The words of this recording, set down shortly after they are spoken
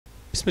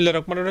বিসমিল্লাহির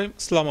রহমানির রহিম।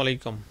 আসসালামু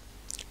আলাইকুম।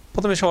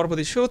 প্রথমে সবার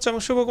প্রতি শুভেচ্ছা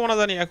এবং শুভকামনা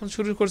জানিয়ে এখন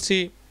শুরু করছি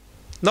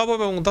নবম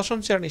এবং দশম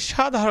শ্রেণীর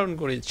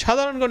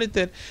সাধারণ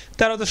গণিতের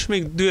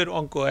 13.2 এর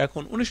অঙ্ক।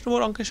 এখন 19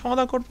 নম্বর অঙ্কের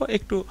সমাধান করব।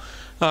 একটু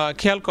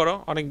খেয়াল করো,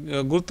 অনেক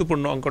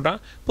গুরুত্বপূর্ণ অঙ্কটা।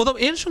 প্রথম,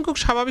 n সংখ্যক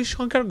স্বাভাবিক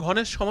সংখ্যার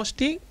ঘনের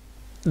সমষ্টি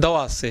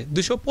দেওয়া আছে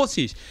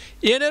 225।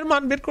 n এর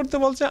মান বের করতে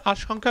বলছে আর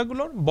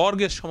সংখ্যাগুলোর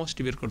বর্গের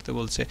সমষ্টি বের করতে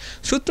বলছে।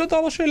 সূত্র তো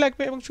অবশ্যই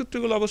লাগবে এবং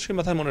সূত্রগুলো অবশ্যই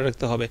মাথায় মনে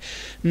রাখতে হবে।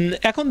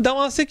 এখন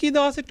দেওয়া আছে, কি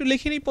দেওয়া আছে একটু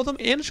লিখে নিই। প্রথম,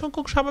 n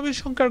সংখ্যক স্বাভাবিক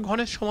সংখ্যার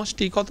ঘনের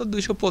সমষ্টি কত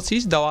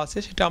 225 দেওয়া আছে,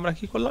 সেটা আমরা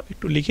কি করলাম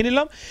একটু লিখে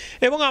নিলাম।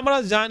 এবং আমরা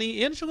জানি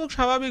n সংখ্যক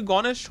স্বাভাবিক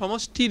গণের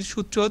সমষ্টির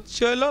সূত্র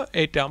হচ্ছে হলো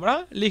এটা, আমরা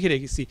লিখে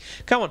রেখেছি।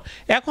 কেমন?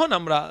 এখন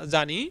আমরা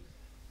জানি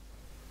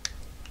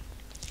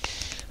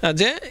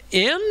যে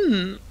n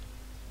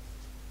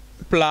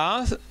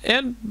plus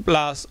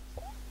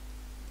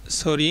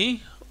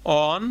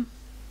on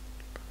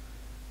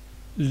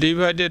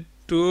divided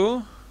to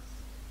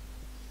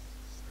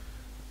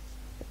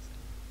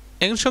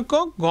n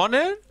সংখ্যক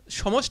গণের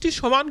সমষ্টি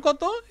সমান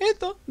কত? এই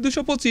তো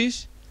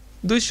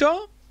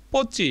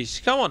 225।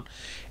 কেমন?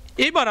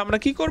 এবার আমরা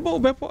কি করব,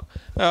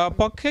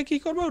 পক্ষে কি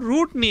করব,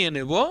 রুট নিয়ে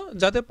নেব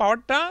যাতে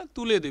পাওয়ারটা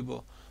তুলে দেব,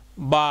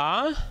 বা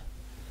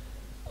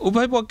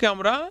উভয় পক্ষে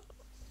আমরা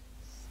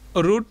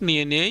রুট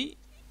নিয়ে নেই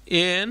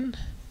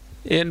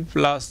n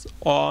plus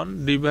on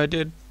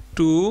divided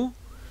to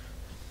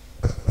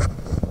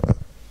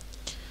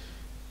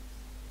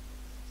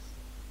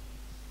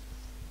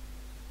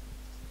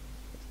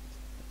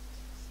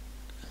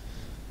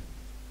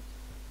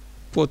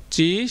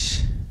পঁচিশ,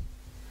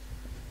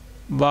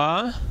 বা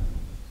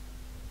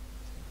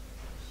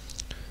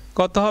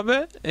কত হবে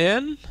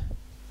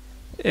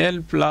n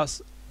plus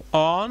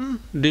on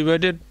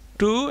divided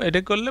to,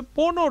 এটা করলে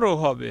 15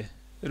 হবে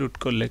রুট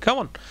করলে।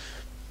 কেমন?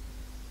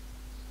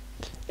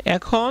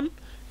 এখন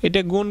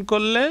এটা গুণ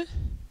করলে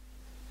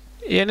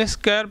n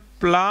স্কয়ার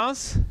প্লাস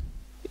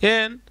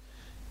n,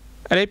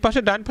 আর এই পাশে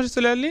ডান পাশে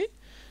চলে আসলে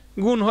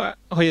গুণ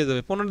হয়ে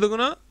যাবে, 15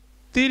 দুগুণা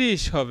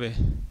 30 হবে।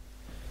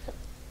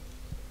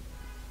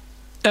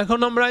 এখন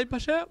আমরা এই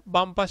পাশে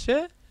বাম পাশে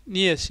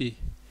নিয়ে আসি,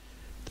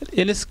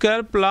 n square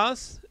plus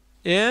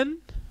n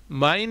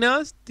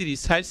minus 30,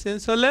 side change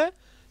হলে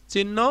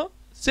চিহ্ন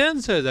চেঞ্জ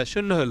হয়ে যায়,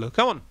 শূন্য হলো।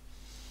 কেমন?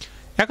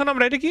 এখন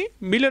আমরা এটা কি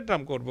মিডল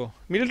টার্ম করব।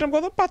 মিডল টার্ম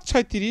কত? 5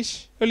 6 30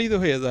 হলেই তো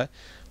হয়ে যায়।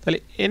 তাহলে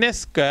n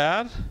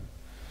square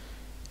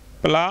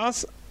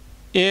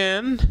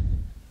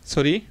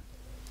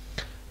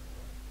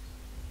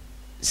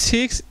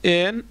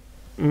প্লাস6n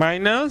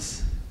minus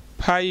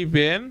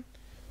 5n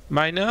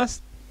minus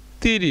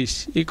 30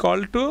 equal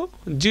to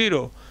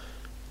 0।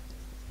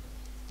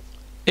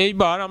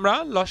 এইবার আমরা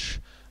লস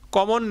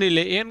কমন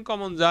নিলে n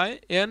কমন যায়,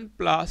 n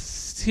প্লাস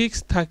 6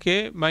 থাকে,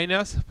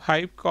 মাইনাস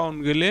 5 কমন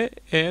গেলে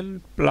n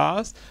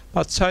প্লাস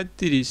 5 6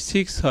 30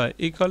 6 হয়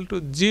equal to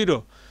 0।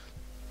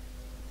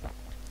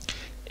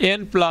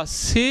 n plus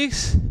 6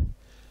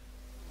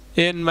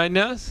 n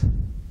minus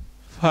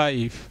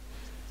 5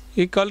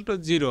 equal to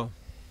 0।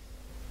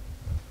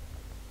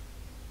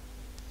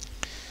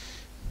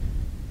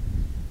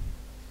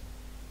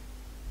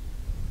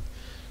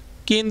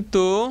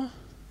 কিন্তু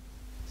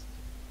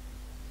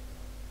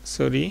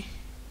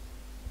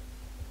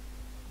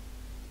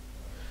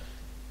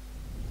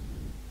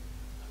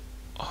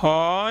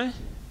হয়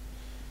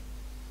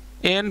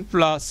n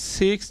plus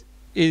 6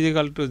 is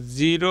equal to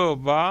 0,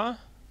 বা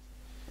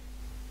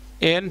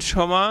n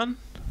সমান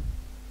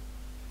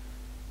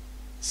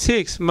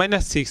 6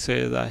 মাইনাস 6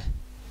 হয়ে যায়,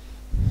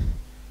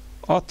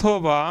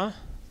 অথবা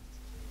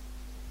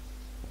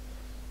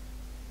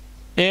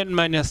n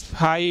মাইনাস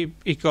 5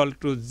 ইকুয়াল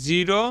টু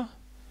 0,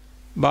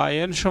 বা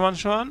n সমান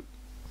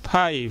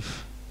 5।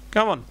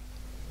 কেমন?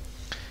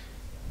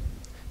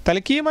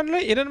 তাহলে কি মানলো?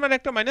 n এর মানে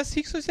একটা মাইনাস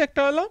 6 হয়েছে,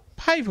 একটা হলো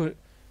 5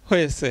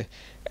 হয়েছে।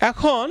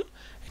 এখন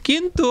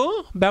কিন্তু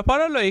ব্যাপার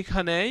হলো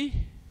এখানেই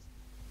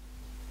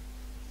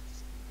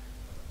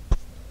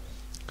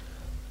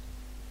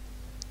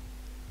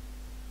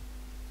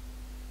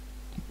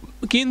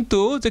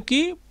কিন্তু যে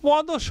কি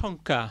পদ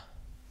সংখ্যা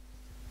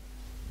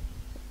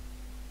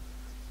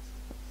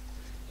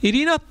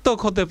ঋণাত্মক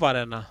হতে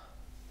পারে না।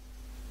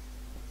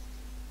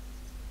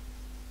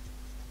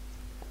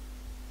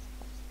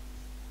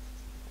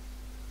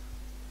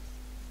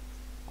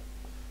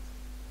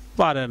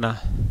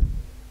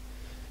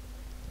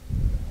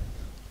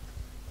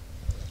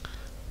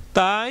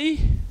 তাই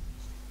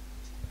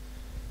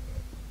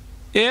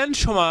n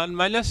সমান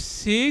মাইনাস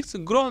 6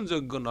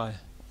 গ্রহণযোগ্য নয়,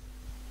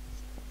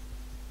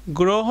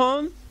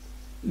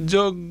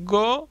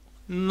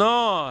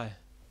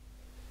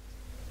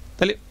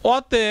 তাহলে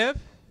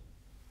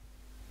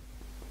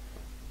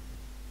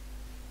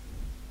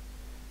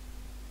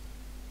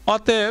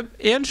অতএব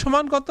n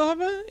সমান কত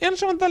হবে? n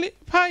সমান তাহলে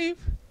 5,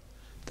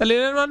 তাহলে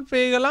n এর মান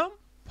পেয়ে গেলাম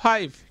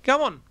 5।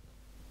 কেমন?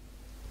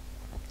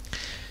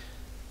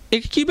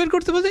 কি বের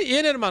করতে বলছে?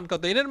 n এর মান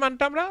কত? n এর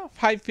মানটা আমরা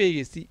 5 পেয়ে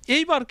গেছি।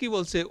 এইবার কি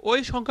বলছে? ওই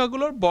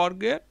সংখ্যাগুলোর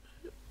বর্গের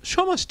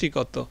সমষ্টি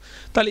কত?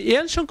 তাহলে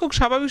n সংখ্যক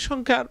স্বাভাবিক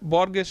সংখ্যার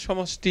বর্গের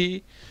সমষ্টি,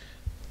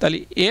 তাহলে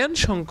n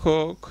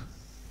সংখ্যক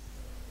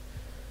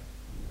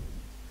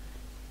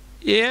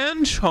n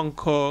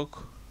সংখ্যক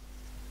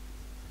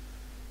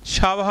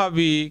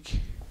স্বাভাবিক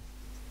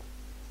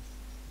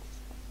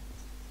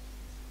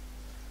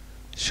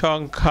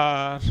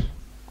সংখ্যার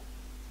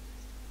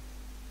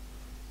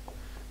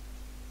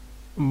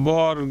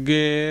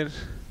বর্গের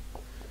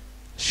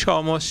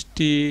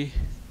সমষ্টি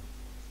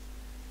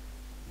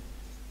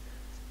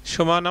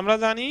সমান আমরা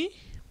জানি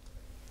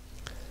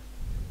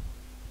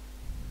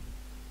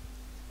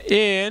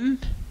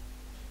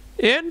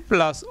n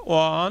প্লাস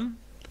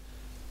 1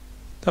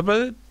 তারপরে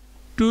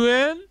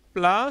 2n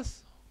প্লাস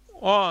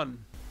 1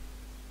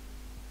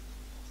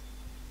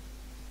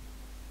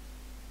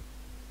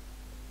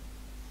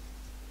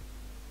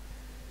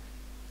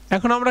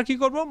 এখন আমরা কি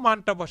করব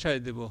মানটা বসায়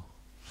দেব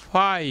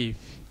 5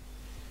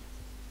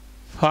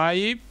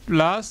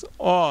 প্লাস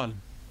 1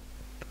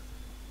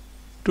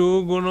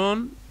 2 গুণন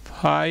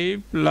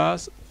 5 প্লাস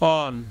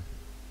 1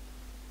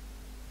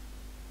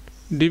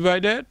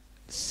 ডিভাইডেড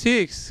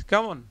 6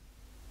 কেমন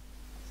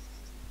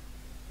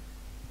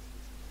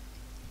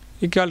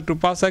ইকুয়াল টু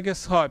 5 আগে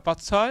 6 5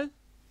 6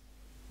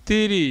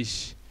 30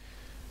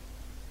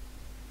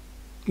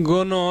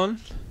 গুণন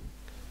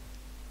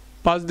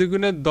 5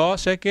 দ্বিগুণে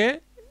 10 একে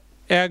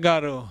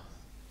 11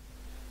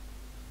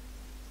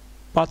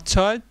 5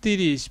 6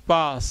 30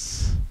 5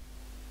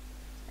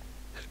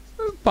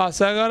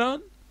 5 11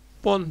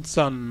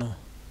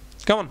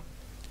 55 কেমন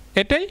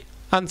এটাই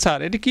আনসার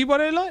এটি কি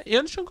বলে এলো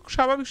n সংখ্যক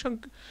স্বাভাবিক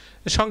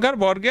সংখ্যার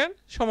বর্গের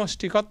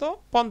সমষ্টি কত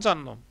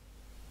 55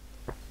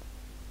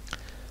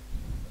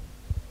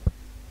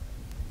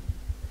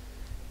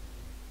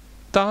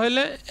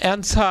 তাহলে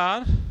आंसर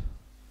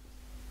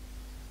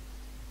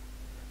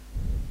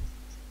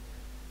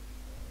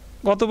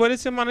কত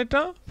বলেছে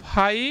মানেটা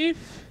 5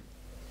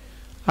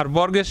 আর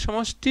বর্গের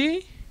সমষ্টি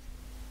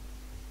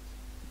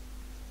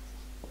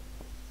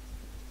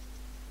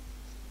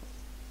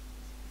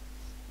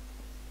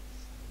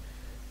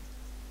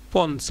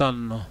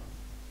 55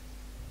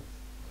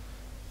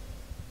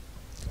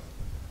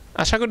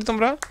 আশা করি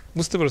তোমরা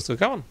বুঝতে পেরেছো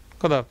কেমন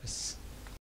খোদা হাফেজ